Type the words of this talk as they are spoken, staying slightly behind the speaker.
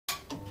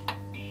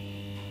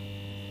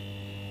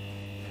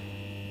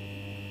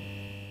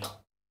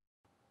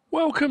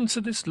Welcome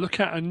to this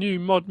look at a new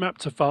mod map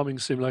to Farming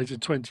Simulator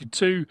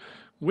 22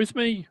 with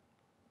me,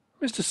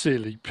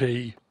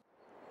 MrSealyp.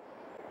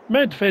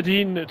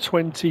 MEDVEDIN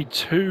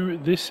 22.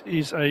 This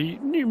is a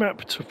new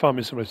map to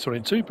Farming Simulator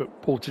 22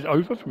 but ported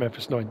over from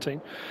FS19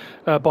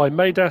 by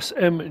MEDAS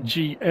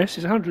MGS. It's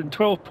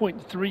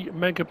 112.3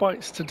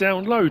 megabytes to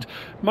download.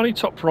 Money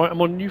top right,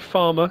 I'm on New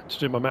Farmer to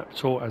do my map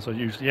tour as I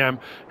usually am.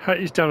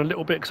 It is down a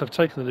little bit because I've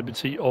taken the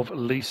liberty of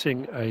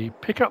leasing a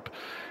pickup,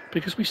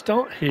 because we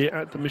start here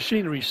at the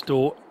machinery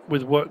store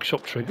with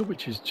workshop trigger,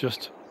 which is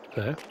just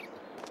there.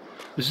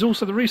 This is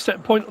also the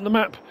reset point on the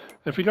map.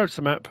 If we go to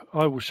the map,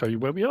 I will show you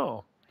where we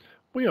are.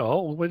 We are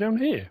all the way down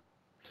here.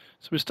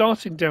 So we're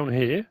starting down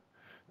here.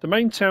 The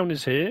main town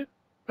is here.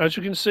 As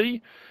you can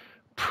see,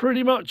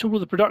 pretty much all of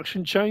the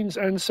production chains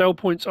and sell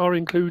points are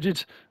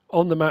included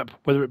on the map,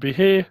 whether it be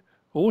here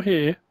or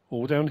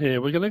down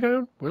here. We're going to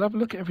go, we'll have a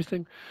look at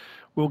everything.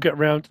 We'll get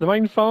round. The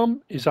main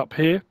farm is up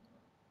here.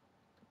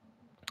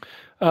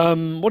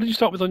 What did you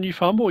start with on New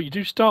Farm? Well, you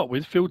do start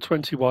with Field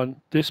 21,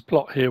 this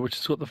plot here, which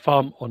has got the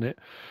farm on it.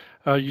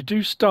 You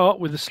do start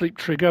with the sleep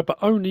trigger, but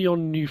only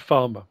on New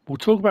Farmer. We'll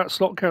talk about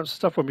slot counts and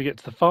stuff when we get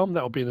to the farm.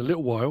 That'll be in a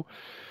little while.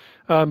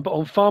 But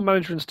on Farm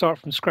Manager and Start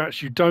from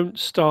Scratch, you don't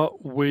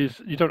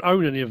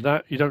own any of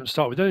that. You don't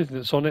start with anything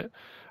that's on it,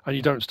 and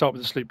you don't start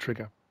with the sleep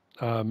trigger.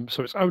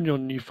 So it's only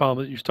on New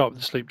Farmer that you start with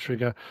the sleep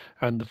trigger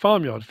and the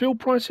farmyard. Field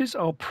prices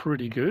are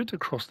pretty good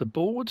across the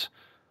board.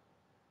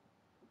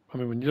 I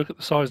mean, when you look at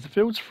the size of the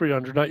fields,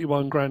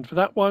 381 grand for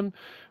that one.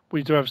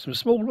 We do have some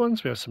small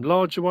ones. We have some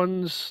larger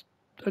ones.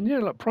 And yeah,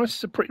 like,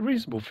 prices are pretty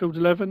reasonable. Field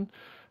 11,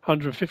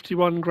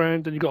 151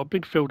 grand. And you've got a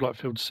big field like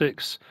Field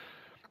 6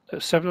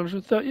 at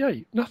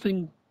 738.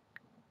 Nothing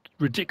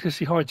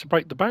ridiculously high to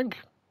break the bank.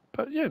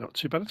 But yeah, not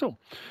too bad at all.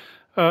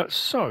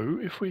 So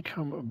if we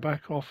come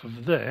back off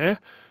of there,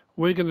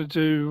 we're going to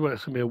do, well,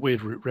 it's going to be a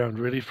weird route round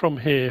really. From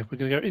here, we're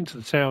going to go into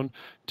the town,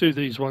 do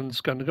these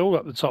ones, going to go all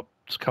up the top,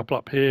 there's a couple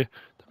up here.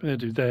 We're going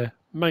to do their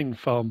main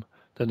farm,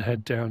 then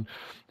head down.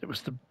 It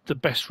was the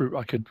best route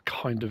I could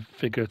kind of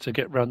figure to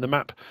get around the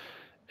map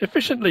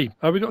efficiently.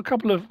 We've got a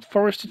couple of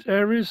forested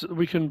areas that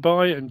we can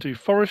buy and do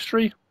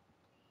forestry.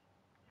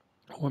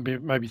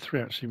 Maybe three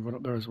actually, one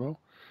up there as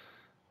well.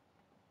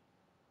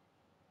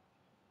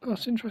 Oh,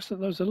 it's interesting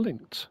that those are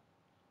linked.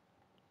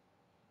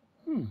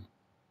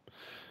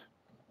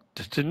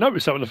 Just didn't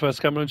notice that when I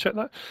first came on and checked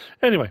that.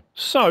 Anyway,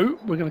 so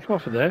we're going to come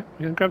off of there.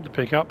 We're going to grab the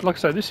pickup. Like I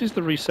say, this is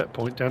the reset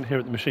point down here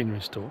at the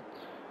machinery store.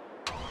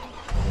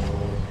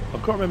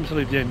 I've got to remember to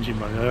leave the engine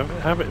running. I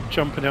have it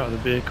jumping out of the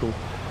vehicle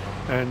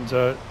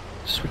and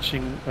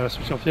switching off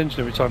the engine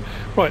every time.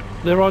 Right,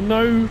 there are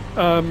no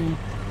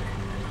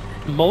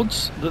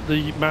mods that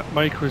the map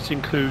maker has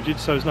included,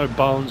 so there's no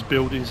barns,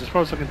 buildings. As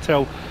far as I can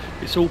tell,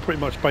 it's all pretty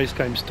much base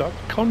game stuff.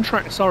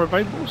 Contracts are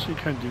available, so you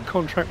can do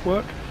contract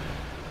work.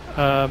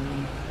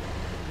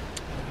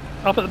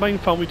 Up at the main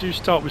farm, we do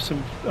start with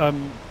some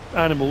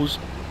animals,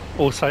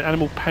 or say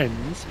animal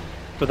pens,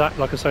 but that,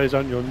 like I say, is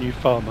only on New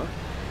Farmer.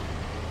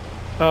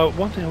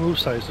 One thing I will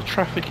say is the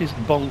traffic is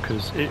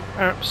bonkers. It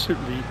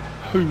absolutely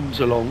hoons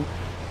along,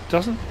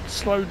 doesn't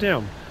slow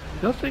down.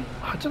 The other thing,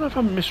 I don't know if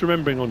I'm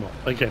misremembering or not.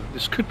 Again,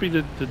 this could be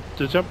the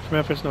jump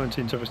from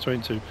FS19 to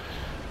FS22.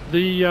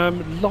 The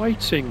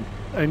lighting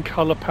and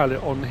colour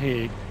palette on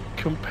here,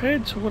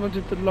 compared to when I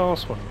did the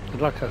last one, and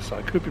like I say,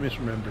 I could be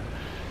misremembering,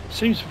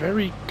 seems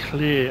very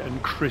clear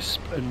and crisp,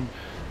 and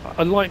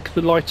I like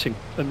the lighting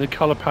and the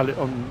colour palette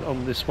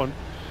on this one.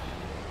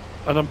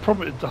 And I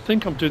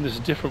think I'm doing this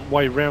a different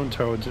way round to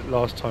how I did it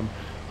last time.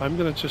 I'm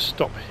going to just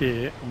stop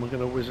here and we're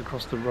going to whiz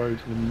across the road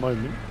in a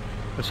moment.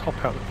 Let's hop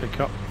out the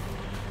pickup,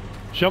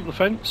 jump the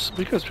fence,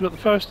 because we've got the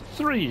first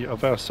three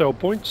of our sell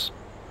points.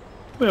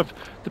 We have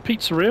the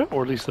pizzeria,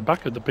 or at least the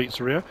back of the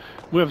pizzeria.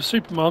 We have a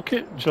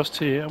supermarket just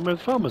here, and we have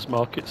the farmer's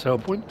market sell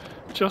point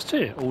just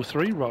here. All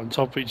three right on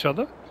top of each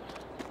other.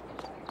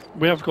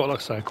 We have got, like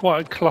I say,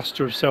 quite a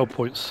cluster of sell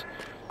points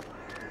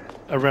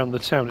around the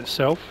town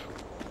itself.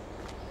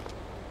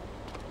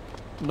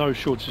 No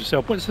shortage of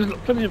sell points. There's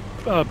plenty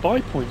of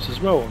buy points as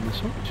well on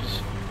this one, which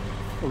is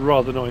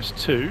rather nice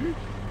too.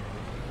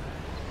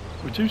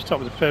 We do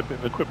start with a fair bit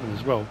of equipment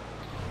as well,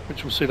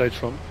 which we'll see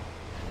later on.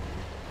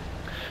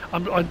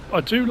 I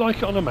do like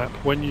it on a map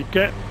when you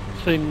get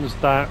things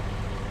that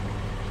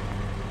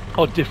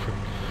are different.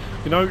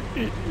 You know,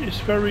 it's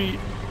very,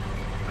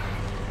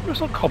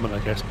 it's not common, I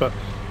guess, but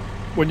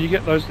when you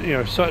get those, you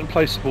know, certain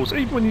placeables,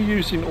 even when you're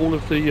using all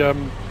of the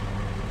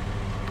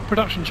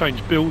production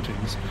change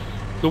buildings,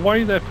 the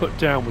way they're put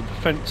down with the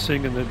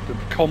fencing and the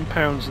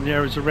compounds and the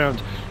areas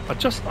around,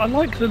 I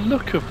like the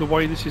look of the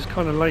way this is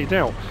kind of laid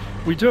out.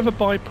 We do have a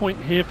buy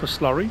point here for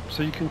slurry,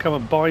 so you can come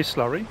and buy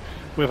slurry.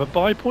 We have a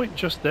buy point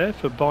just there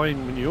for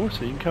buying manure,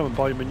 so you can come and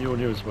buy manure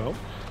here as well.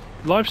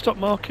 Livestock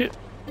market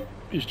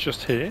is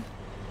just here.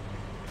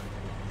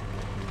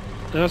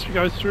 And as we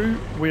go through,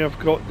 we have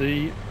got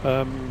the,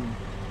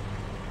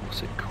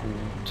 what's it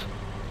called?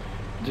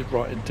 I did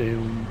write it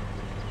down.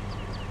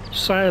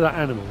 Sale at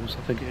Animals,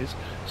 I think it is.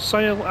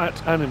 Sale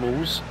at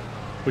Animals,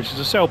 which is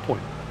a sell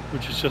point.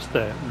 which is just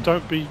there. And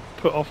don't be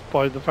put off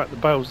by the fact the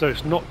bale's there.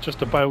 It's not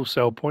just a bale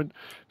sell point.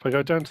 If I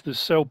go down to this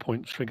sell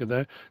point trigger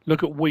there,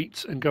 look at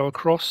wheat and go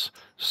across.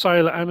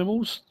 Sale at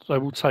animals, they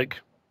will take,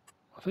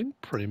 I think,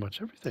 pretty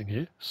much everything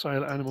here.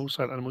 Sale at animals,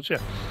 yeah.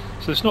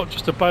 So it's not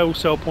just a bale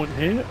sell point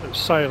here, it's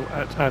sale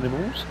at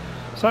animals.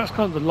 So that's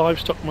kind of the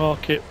livestock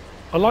market.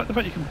 I like the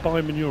fact you can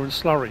buy manure and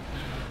slurry.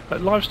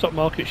 At livestock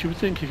markets, you would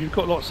think if you've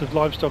got lots of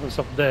livestock and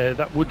stuff there,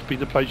 that would be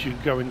the place you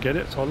could go and get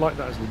it. So I like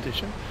that as an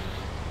addition.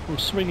 We'll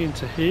swing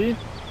into here.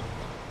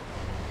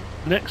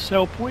 Next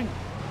sell point.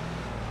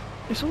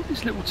 It's all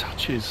these little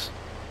touches.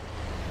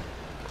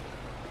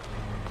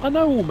 I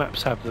know all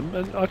maps have them,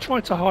 and I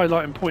try to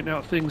highlight and point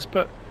out things,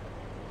 but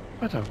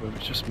I don't know if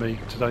it's just me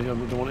today. I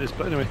don't know what it is,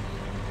 but anyway.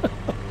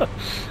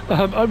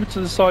 Over to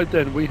the side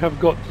then, we have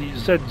got the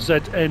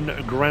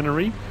ZZN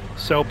Granary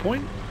sell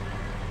point.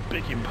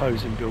 Big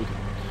imposing building.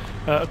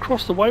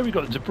 Across the way we've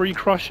got the debris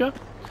crusher.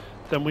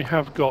 Then we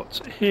have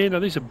got here, now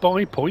these are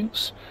buy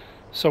points.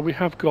 So we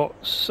have got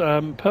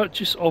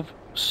purchase of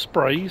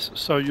sprays,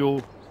 so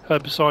your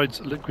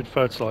herbicides, liquid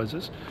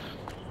fertilizers.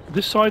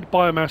 This side,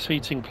 biomass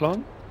heating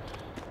plant.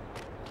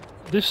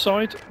 This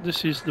side,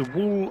 this is the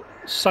wool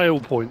sale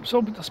point.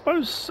 So I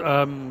suppose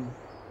the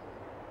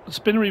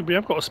spinnery, we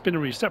have got a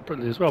spinnery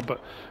separately as well,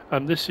 but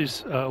this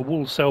is a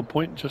wool sale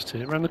point just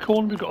here. Around the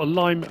corner we've got a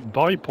lime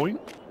buy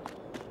point,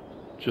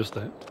 just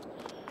there.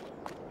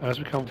 As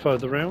we come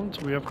further round,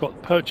 we have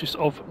got purchase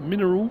of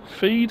mineral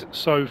feed,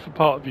 so for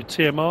part of your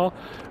TMR,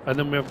 and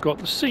then we have got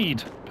the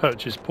seed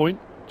purchase point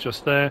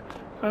just there,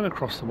 and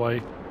across the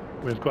way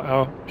we've got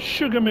our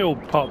sugar mill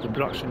part of the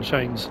production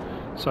chains,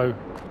 so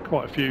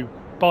quite a few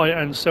buy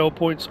and sell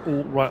points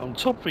all right on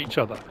top of each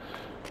other.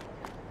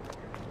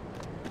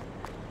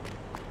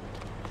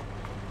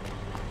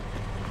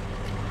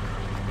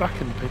 Back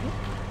in the pickup,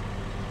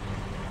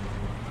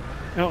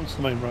 out onto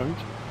the main road.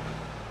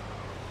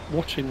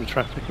 Watching the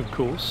traffic, of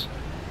course.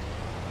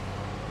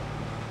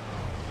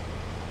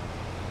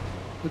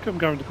 Look at them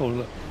going to the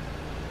corner.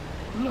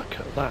 Look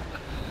at that.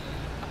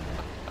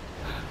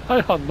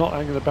 I am not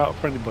hanging about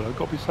for anybody. I've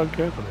got to be so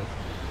careful here.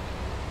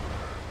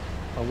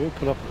 I will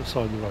pull up at the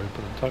side of the road,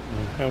 but I don't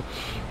know how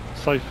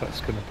safe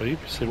that's going to be,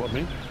 if you see what I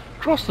mean.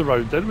 Across the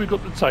road then, we've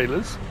got the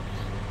tailors.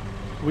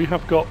 We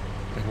have got...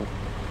 Hang on.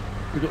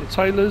 We've got the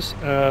tailors.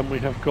 We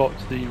have got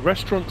the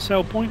restaurant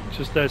sell point,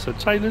 just there. So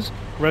tailors,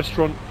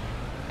 restaurant,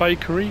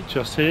 bakery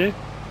just here,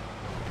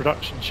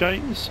 production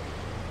chains.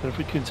 And if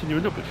we continue a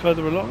little bit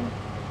further along,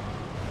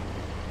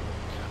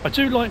 I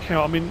do like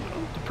how, I mean,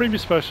 the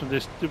previous version of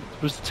this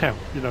was the town,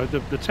 you know,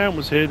 the town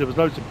was here, there was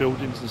loads of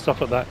buildings and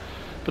stuff like that,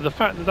 but the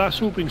fact that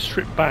that's all been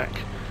stripped back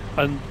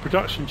and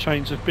production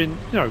chains have been,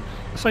 you know,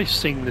 I say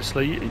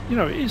seamlessly, you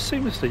know, it is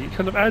seamlessly, it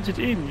kind of added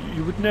in.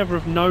 You would never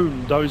have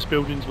known those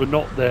buildings were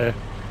not there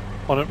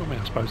on it. I mean,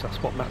 I suppose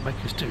that's what map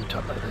makers do,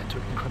 don't they? They do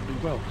it incredibly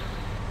well.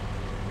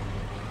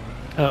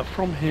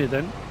 From here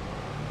then,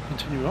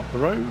 continue up the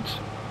road,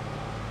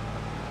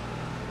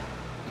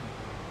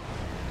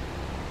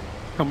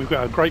 and we've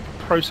got our grape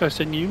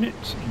processing unit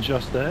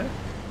just there.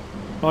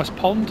 Nice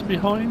pond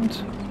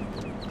behind.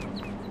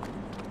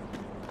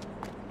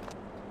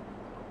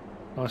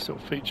 Nice little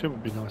feature.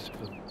 Would be nice if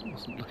I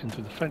wasn't looking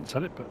through the fence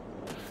at it, but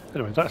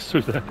anyway, that's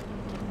through there.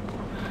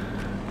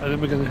 And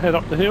then we're going to head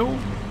up the hill,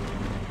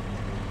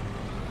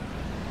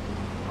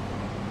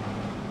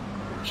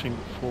 watching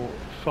for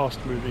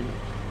fast-moving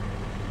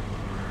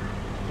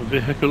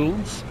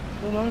vehicles.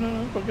 Oh,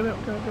 no, got to get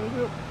out, get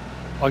out.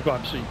 I got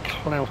absolutely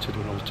clouted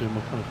when I was doing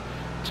my kind of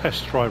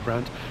test drive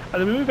round.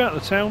 And then we move out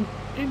of the town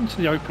into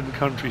the open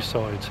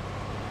countryside.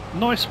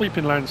 Nice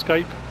sweeping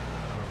landscape.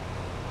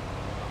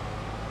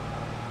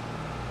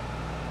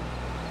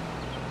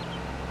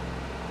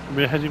 And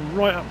we're heading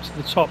right up to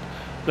the top.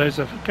 There's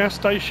a gas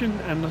station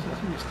and I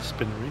think it's the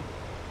spinnery.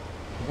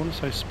 I want to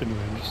say spinnery.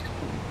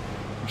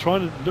 I'm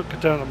trying to look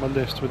down at my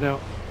list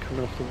without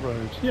coming off the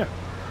road. Yeah,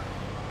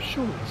 I'm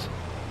sure it is.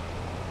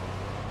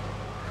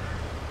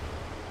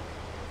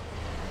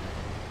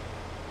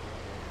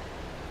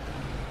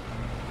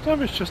 I don't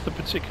know if it's just the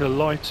particular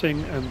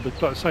lighting and the,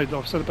 like I say,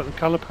 I've said about the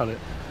colour palette,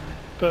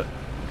 but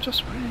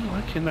just really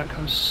liking that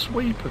kind of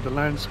sweep of the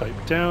landscape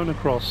down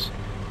across,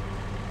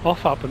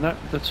 off up, and that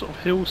sort of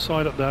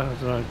hillside up there. I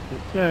don't know.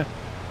 Yeah,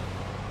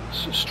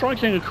 it's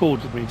striking a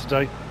chord with me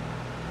today.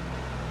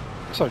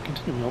 So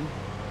continuing on.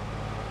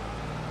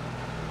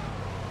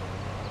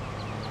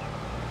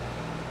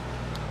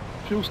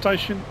 Fuel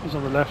station is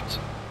on the left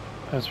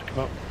as we come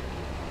up,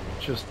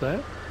 just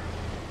there.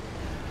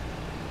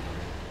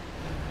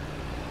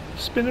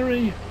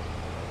 Spinnery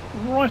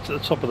right at the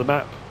top of the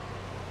map.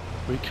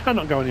 We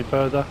cannot go any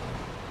further.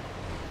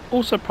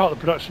 Also part of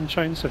the production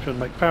chain, so if you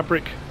want to make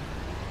fabric,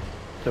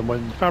 then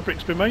when the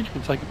fabric's been made you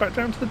can take it back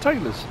down to the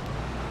tailors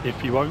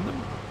if you own them.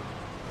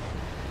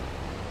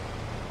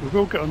 We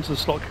will get onto the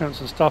slot counts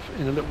and stuff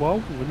in a little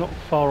while. We're not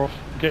far off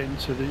getting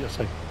to the, I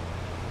say,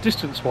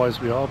 distance wise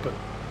we are, but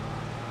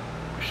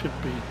we should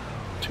be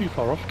too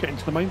far off getting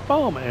to the main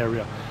farm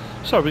area.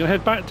 So we're going to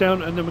head back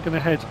down and then we're going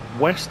to head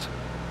west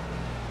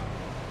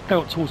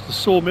out towards the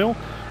sawmill.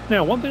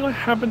 Now, one thing I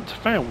haven't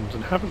found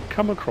and haven't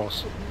come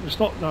across, it's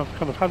not, I've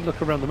kind of had a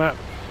look around the map,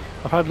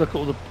 I've had a look at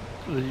all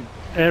the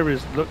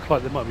areas that look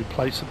like there might be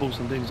placeables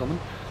and things on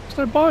them. There's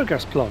no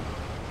biogas plant.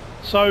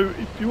 So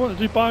if you want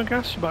to do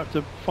biogas, you might have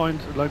to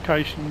find a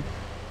location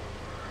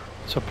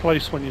to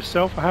place one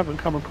yourself. I haven't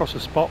come across a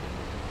spot.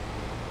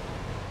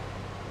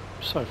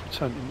 So if we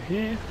turn in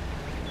here,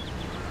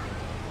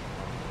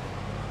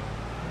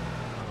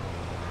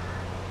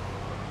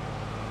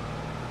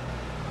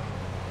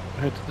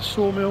 head to the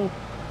sawmill.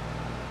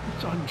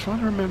 I'm trying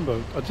to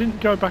remember. I didn't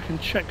go back and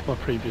check my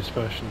previous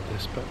version of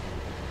this, but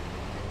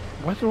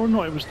whether or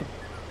not it was the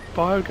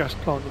biogas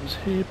plant that was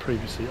here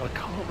previously, I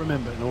can't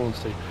remember in all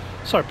honesty.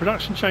 So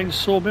production chain,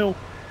 sawmill,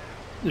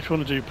 if you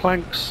want to do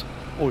planks,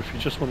 or if you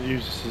just want to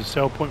use this as a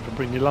sell point for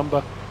bringing your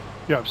lumber,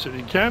 you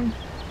absolutely can.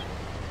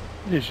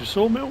 Here's your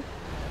sawmill.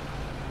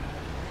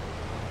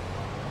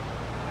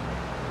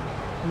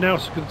 Now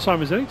it's as good a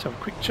time as any to have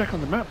a quick check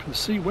on the map and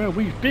see where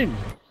we've been.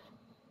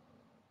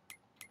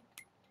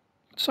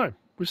 So,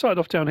 we started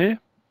off down here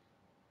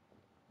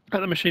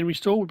at the machinery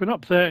store. We've been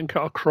up there and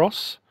cut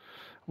across.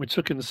 We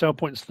took in the sell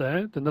points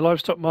there. Then the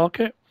livestock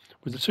market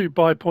with the 2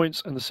 buy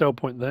points and the sell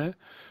point there.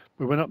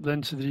 We went up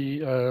then to the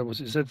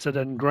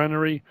ZZN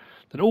granary.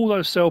 Then all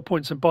those sell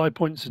points and buy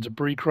points, a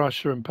debris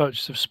crusher and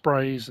purchase of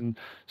sprays and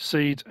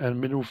seed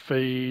and mineral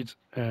feed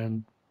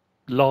and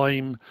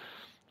lime,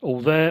 all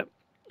there.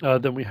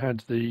 Then we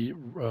had the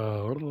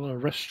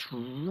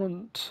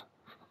restaurant.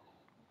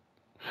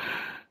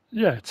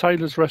 Yeah,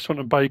 Taylor's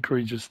Restaurant and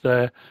Bakery just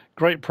there.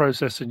 Great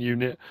processing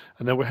unit.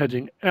 And then we're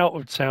heading out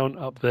of town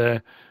up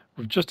there.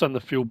 We've just done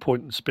the fuel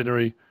point and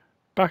spinnery.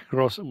 Back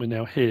across, and we're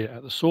now here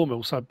at the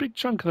sawmill. So a big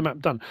chunk of the map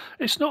done.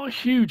 It's not a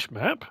huge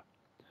map,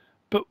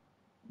 but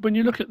when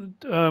you look at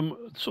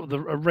sort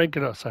of a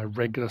regular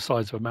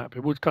size of a map,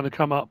 it would kind of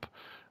come up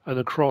and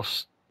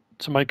across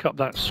to make up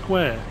that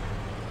square.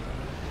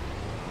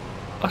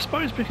 I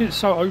suppose because it's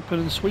so open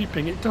and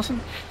sweeping, it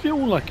doesn't feel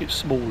like it's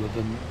smaller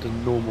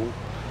than normal.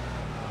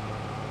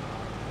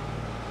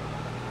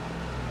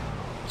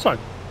 So,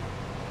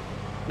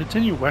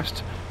 continue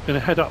west, going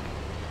to head up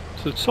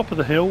to the top of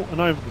the hill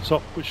and over the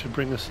top, which should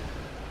bring us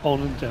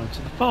on and down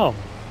to the farm.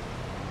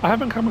 I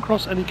haven't come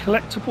across any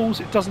collectibles.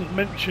 It doesn't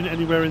mention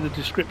anywhere in the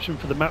description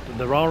for the map that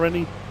there are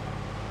any.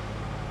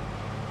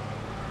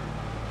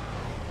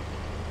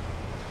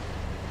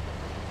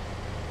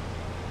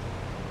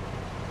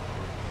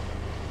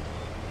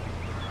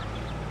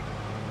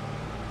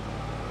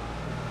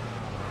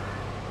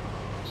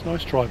 It's a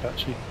nice drive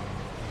actually.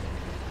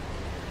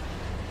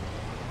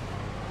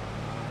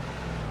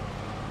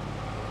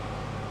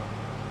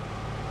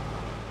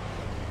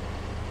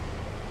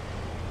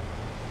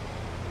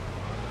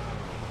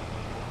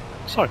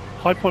 So,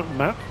 high point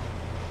map.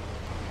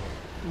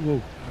 Whoa.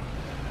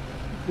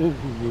 Whoa, whoa,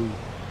 whoa.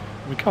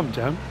 We come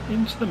down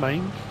into the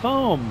main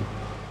farm.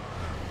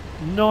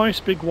 Nice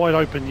big wide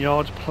open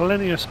yard,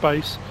 plenty of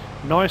space,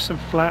 nice and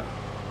flat,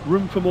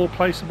 room for more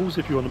placeables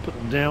if you want to put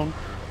them down.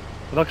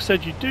 But like I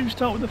said, you do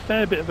start with a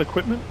fair bit of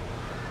equipment.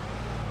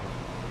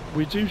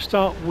 We do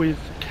start with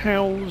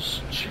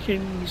cows,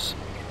 chickens.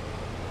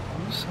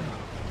 Is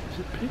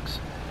it pigs?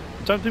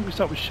 I don't think we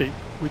start with sheep.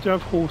 We do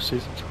have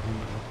horses.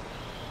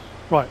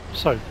 Right,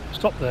 so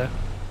stop there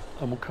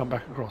and we'll come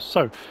back across.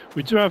 So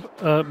we do have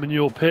a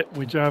manure pit,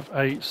 we do have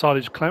a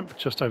silage clamp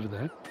just over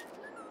there.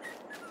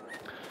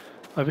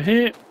 Over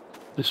here,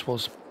 this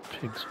was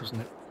pigs,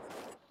 wasn't it?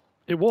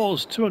 It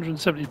was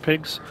 270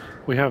 pigs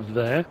we have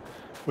there.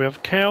 We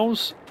have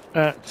cows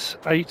at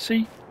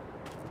 80.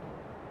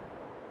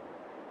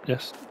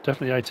 Yes,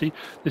 definitely 80.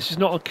 This is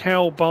not a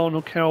cow barn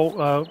or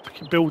cow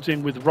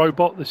building with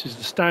robot, this is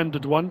the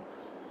standard one.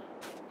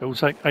 It will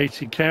take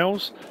 80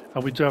 cows,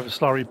 and we do have a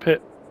slurry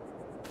pit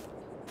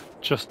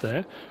just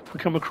there. If we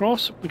come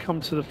across, we come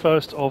to the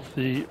first of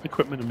the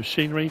equipment and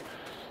machinery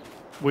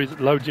with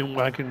loading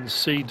wagons,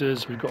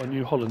 seeders. We've got a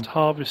New Holland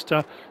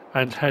harvester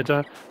and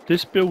header.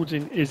 This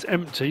building is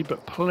empty,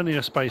 but plenty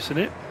of space in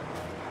it.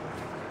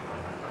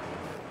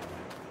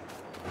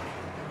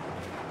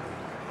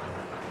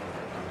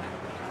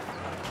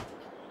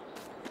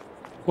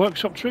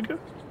 Workshop trigger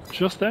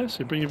just there,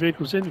 so bring your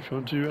vehicles in if you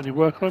want to do any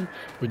work on them.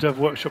 We do have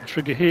a workshop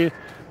trigger here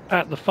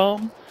at the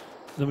farm.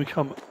 Then we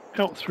come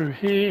out through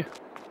here.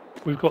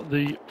 We've got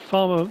the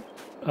farmer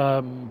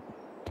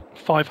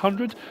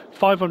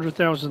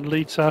 500,000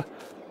 litre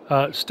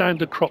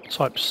standard crop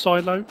type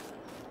silo.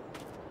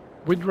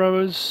 A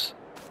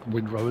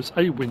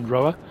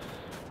windrower.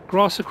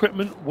 Grass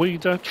equipment,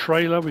 weeder,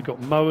 trailer. We've got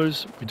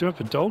mowers. We do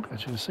have a dog,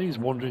 as you can see, he's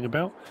wandering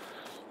about.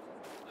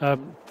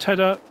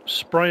 Tedder,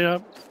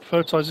 sprayer,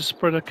 fertilizer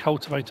spreader,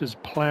 cultivators,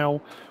 plough.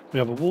 We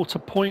have a water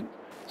point,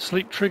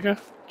 sleep trigger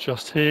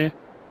just here.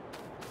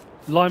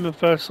 Lime and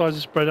fertilizer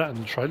spreader and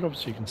the trailer,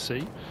 obviously you can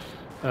see.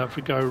 If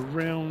we go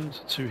round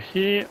to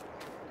here,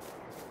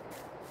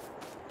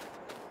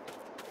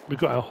 we've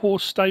got our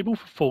horse stable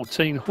for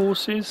 14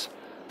 horses.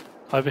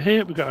 Over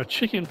here we've got our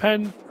chicken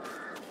pen.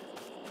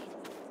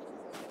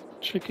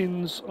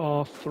 Chickens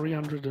are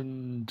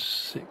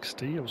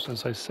 360, I was going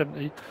to say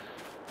 70.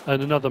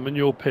 and another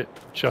manure pit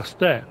just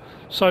there.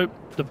 So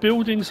the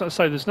buildings, let's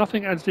say there's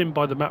nothing added in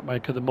by the map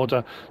maker, the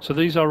modder, so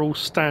these are all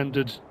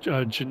standard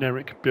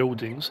generic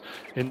buildings.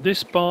 In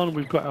this barn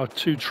we've got our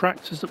 2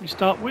 tractors that we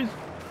start with.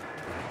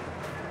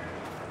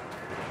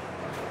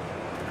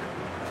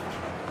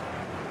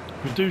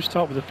 We do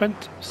start with a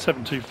Fendt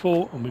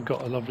 724 and we've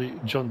got a lovely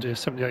John Deere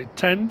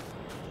 7810.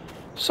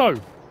 So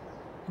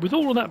with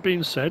all of that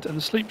being said, and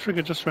the sleep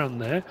trigger just around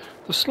there,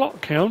 the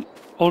slot count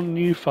on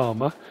New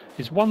Farmer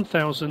is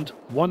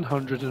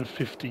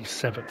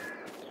 1,157.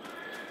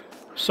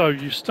 So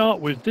you start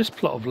with this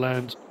plot of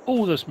land,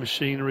 all this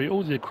machinery,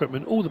 all the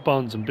equipment, all the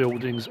barns and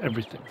buildings,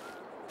 everything.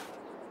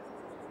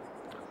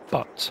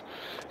 But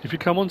if you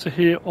come onto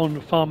here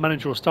on Farm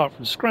Manager or Start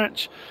from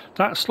Scratch,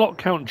 that slot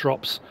count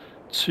drops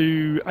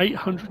to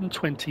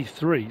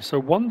 823. So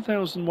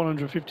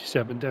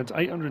 1,157 down to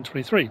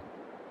 823.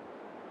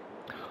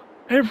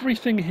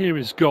 Everything here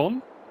is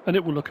gone, and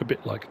it will look a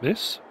bit like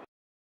this.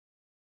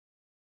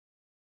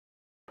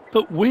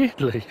 But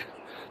weirdly,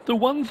 the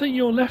one thing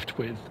you're left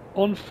with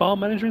on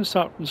Farm Manager and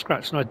Start from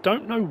Scratch, and I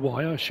don't know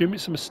why, I assume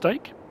it's a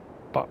mistake,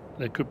 but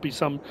there could be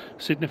some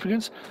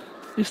significance,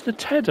 is the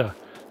tedder.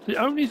 The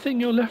only thing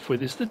you're left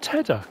with is the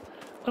tedder,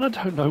 and I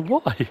don't know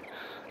why.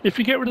 If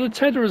you get rid of the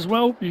tedder as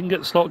well, you can get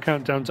the slot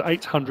count down to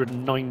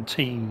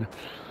 819.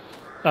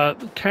 The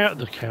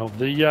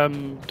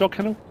dog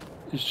kennel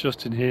is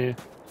just in here. You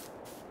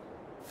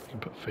can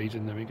put feed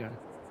in, there we go.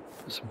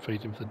 Put some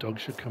feed in for the dog,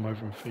 should come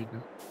over and feed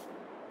now.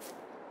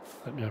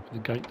 Let me open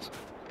the gate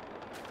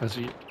as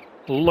he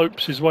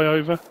lopes his way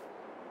over.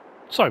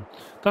 So,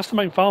 that's the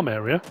main farm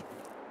area.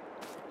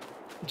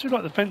 I do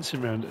like the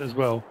fencing around it as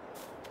well.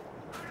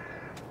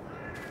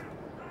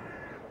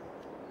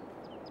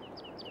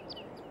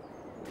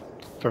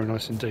 Very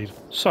nice indeed.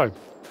 So,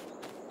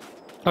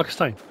 like I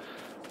say,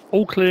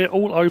 all clear,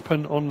 all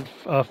open on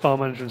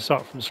Farm Manager and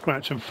Start from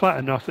Scratch, and flat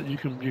enough that you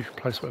can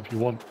place whatever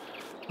you want,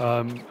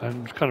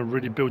 and kind of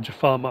really build your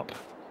farm up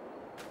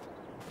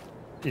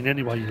in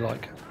any way you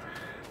like.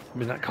 I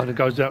mean, that kind of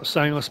goes without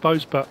saying, I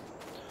suppose, but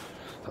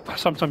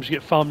sometimes you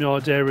get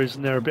farmyard areas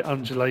and they're a bit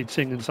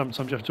undulating, and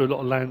sometimes you have to do a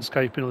lot of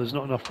landscaping or there's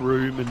not enough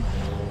room. And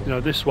you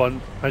know, this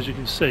one, as you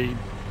can see,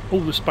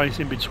 all the space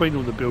in between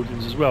all the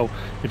buildings as well.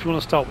 If you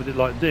want to start with it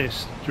like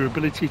this, your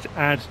ability to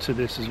add to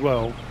this as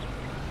well,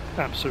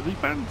 absolutely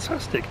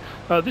fantastic.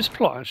 This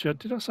plot, actually,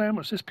 did I say how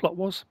much this plot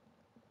was?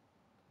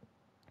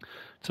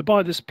 To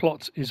buy this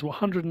plot is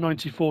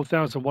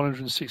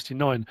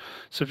 194,169.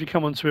 So if you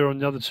come onto here on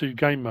the other 2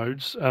 game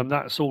modes,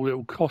 that's all it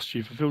will cost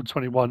you for Field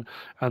 21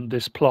 and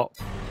this plot.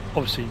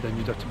 Obviously, then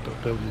you'd have to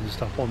put buildings and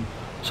stuff on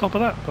top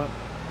of that, but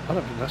I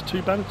don't think that's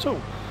too bad at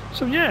all.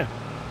 So yeah,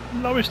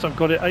 lowest I've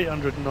got it,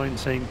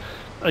 819.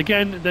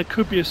 Again, there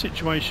could be a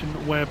situation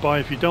whereby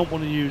if you don't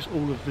want to use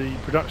all of the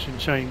production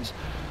chains,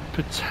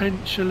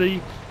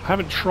 potentially, I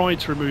haven't tried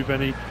to remove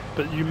any,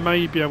 but you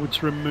may be able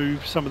to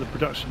remove some of the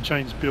production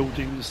chains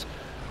buildings,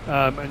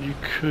 and you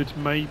could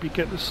maybe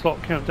get the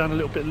slot count down a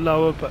little bit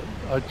lower, but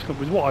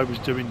with what I was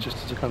doing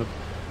just as a kind of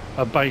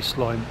a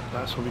baseline,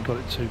 that's where we got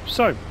it to.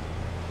 So,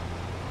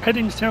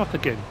 heading south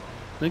again.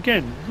 And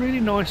again, really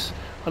nice.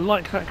 I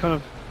like that kind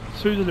of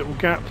through the little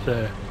gap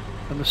there,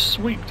 and the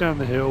sweep down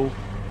the hill.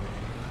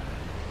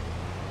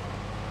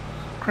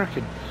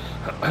 Cracking.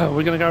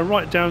 We're going to go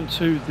right down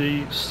to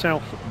the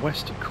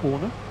southwest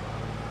corner,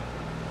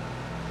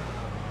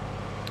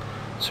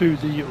 to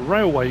the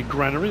railway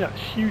granary, that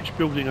huge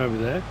building over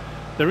there.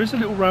 There is a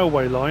little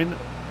railway line.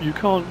 You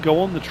can't go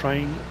on the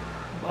train,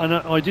 and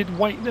I did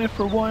wait there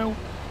for a while.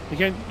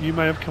 Again, you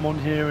may have come on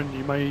here and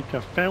you may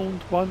have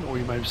found one, or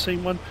you may have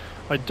seen one.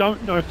 I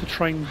don't know if the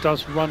train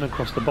does run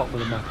across the bottom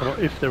of the map, or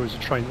if there is a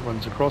train that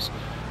runs across.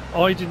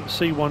 I didn't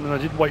see one, and I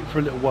did wait for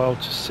a little while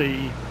to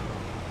see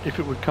if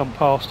it would come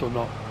past or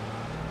not.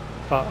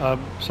 But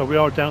so we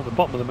are down at the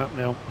bottom of the map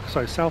now.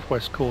 So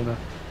southwest corner,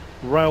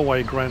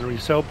 railway granary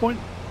sell point.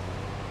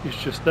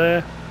 It's just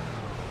there.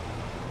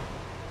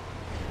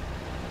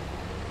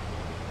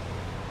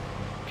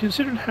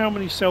 Considering how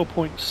many sell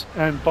points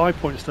and buy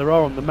points there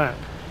are on the map,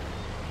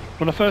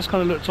 when I first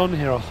kind of looked on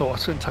here, I thought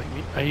it's going to take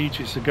me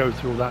ages to go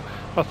through all that.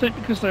 I think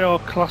because they are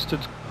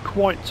clustered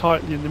quite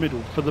tightly in the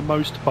middle for the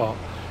most part,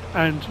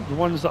 and the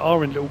ones that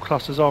are in little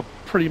clusters are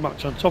pretty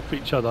much on top of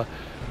each other,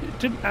 it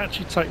didn't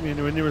actually take me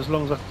anywhere near as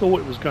long as I thought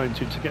it was going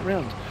to get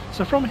round.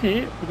 So from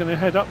here, we're going to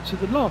head up to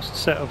the last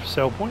set of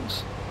sell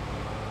points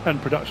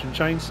and production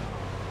chains.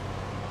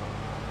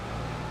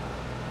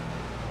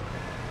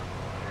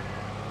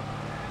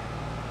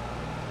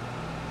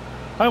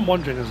 I am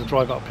wondering as I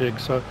drive up here,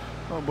 so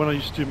when I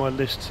used to do my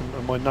lists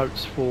and my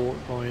notes for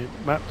my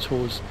map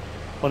tours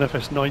on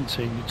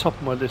FS19, the top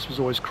of my list was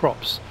always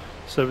crops.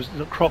 So it was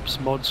crops,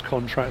 mods,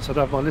 contracts. I'd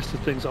have my list of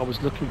things I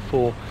was looking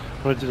for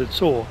when I did a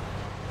tour,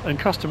 and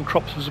custom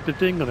crops was a big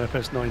thing on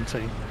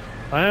FS19.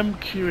 I am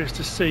curious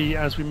to see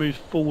as we move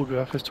forward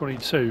with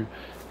FS22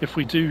 if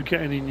we do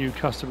get any new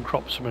custom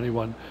crops from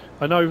anyone.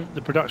 I know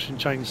the production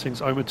chains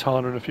things,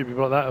 Omatana and a few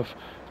people like that have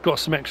got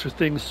some extra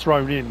things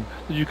thrown in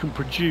that you can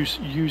produce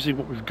using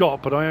what we've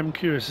got, but I am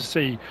curious to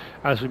see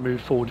as we move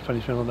forward if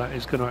anything like that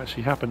is going to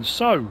actually happen.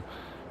 So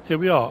here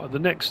we are at the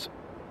next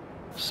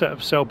set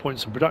of sell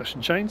points and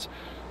production chains.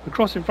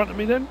 Across in front of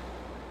me then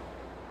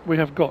we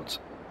have got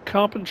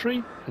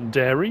carpentry and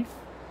dairy.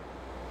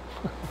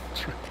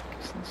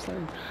 It's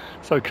insane.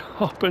 So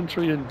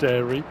carpentry and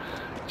dairy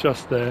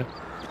just there.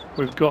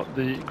 We've got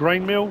the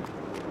grain mill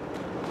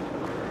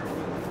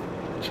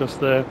just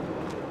there.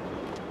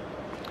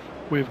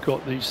 We've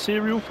got the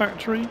cereal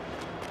factory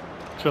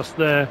just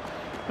there,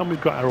 and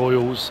we've got our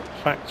oils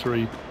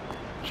factory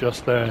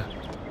just there.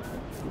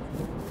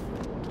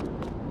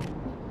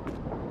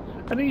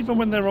 And even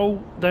when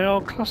they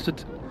are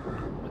clustered,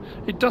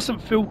 it doesn't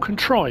feel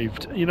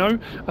contrived, you know.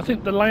 I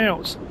think the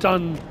layout's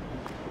done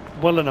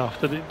well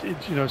enough that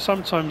it you know,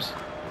 sometimes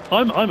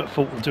I'm at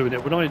fault of doing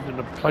it when I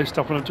play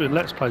stuff, when I'm doing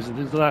let's plays and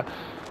things like that.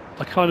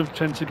 I kind of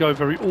tend to go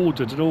very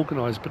ordered and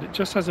organised, but it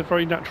just has a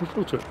very natural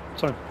feel to it.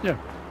 So yeah,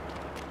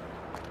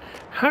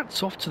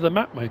 hats off to the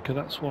map maker,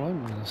 that's what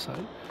I'm going to say.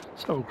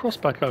 So we'll cross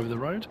back over the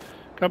road,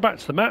 go back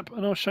to the map,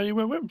 and I'll show you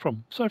where we went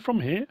from. So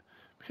from here,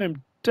 we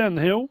came down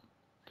the hill,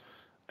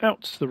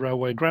 out to the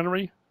railway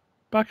granary,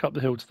 back up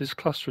the hill to this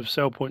cluster of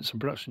sell points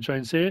and production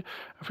chains here.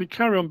 If we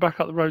carry on back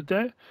up the road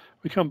there,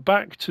 we come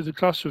back to the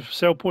cluster of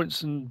sell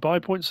points and buy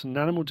points and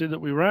animal din that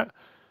we were at,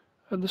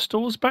 and the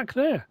store's back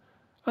there.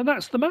 And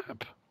that's the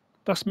map.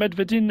 That's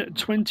MEDVEDIN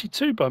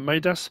 22 by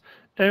Midas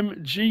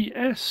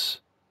MGS.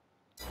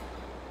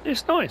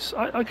 It's nice.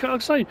 I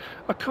can't say,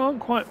 I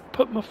can't quite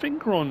put my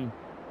finger on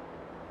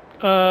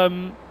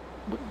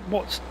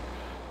what's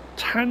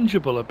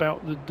tangible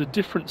about the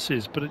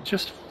differences, but it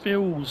just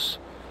feels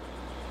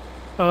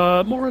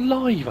more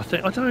alive, I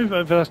think. I don't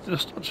know if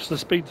that's just the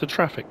speed of the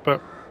traffic, but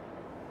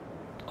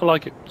I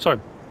like it. So,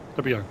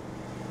 there we go.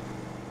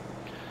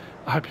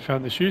 I hope you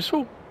found this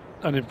useful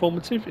and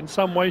informative in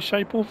some way,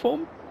 shape or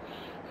form.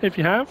 If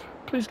you have,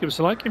 please give us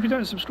a like. If you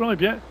don't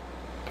subscribe yet,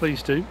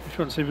 please do. If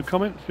you want to leave a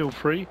comment, feel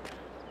free.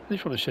 And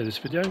if you want to share this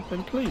video,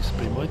 then please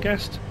be my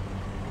guest.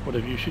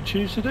 Whatever you should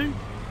choose to do.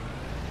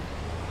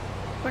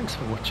 Thanks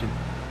for watching.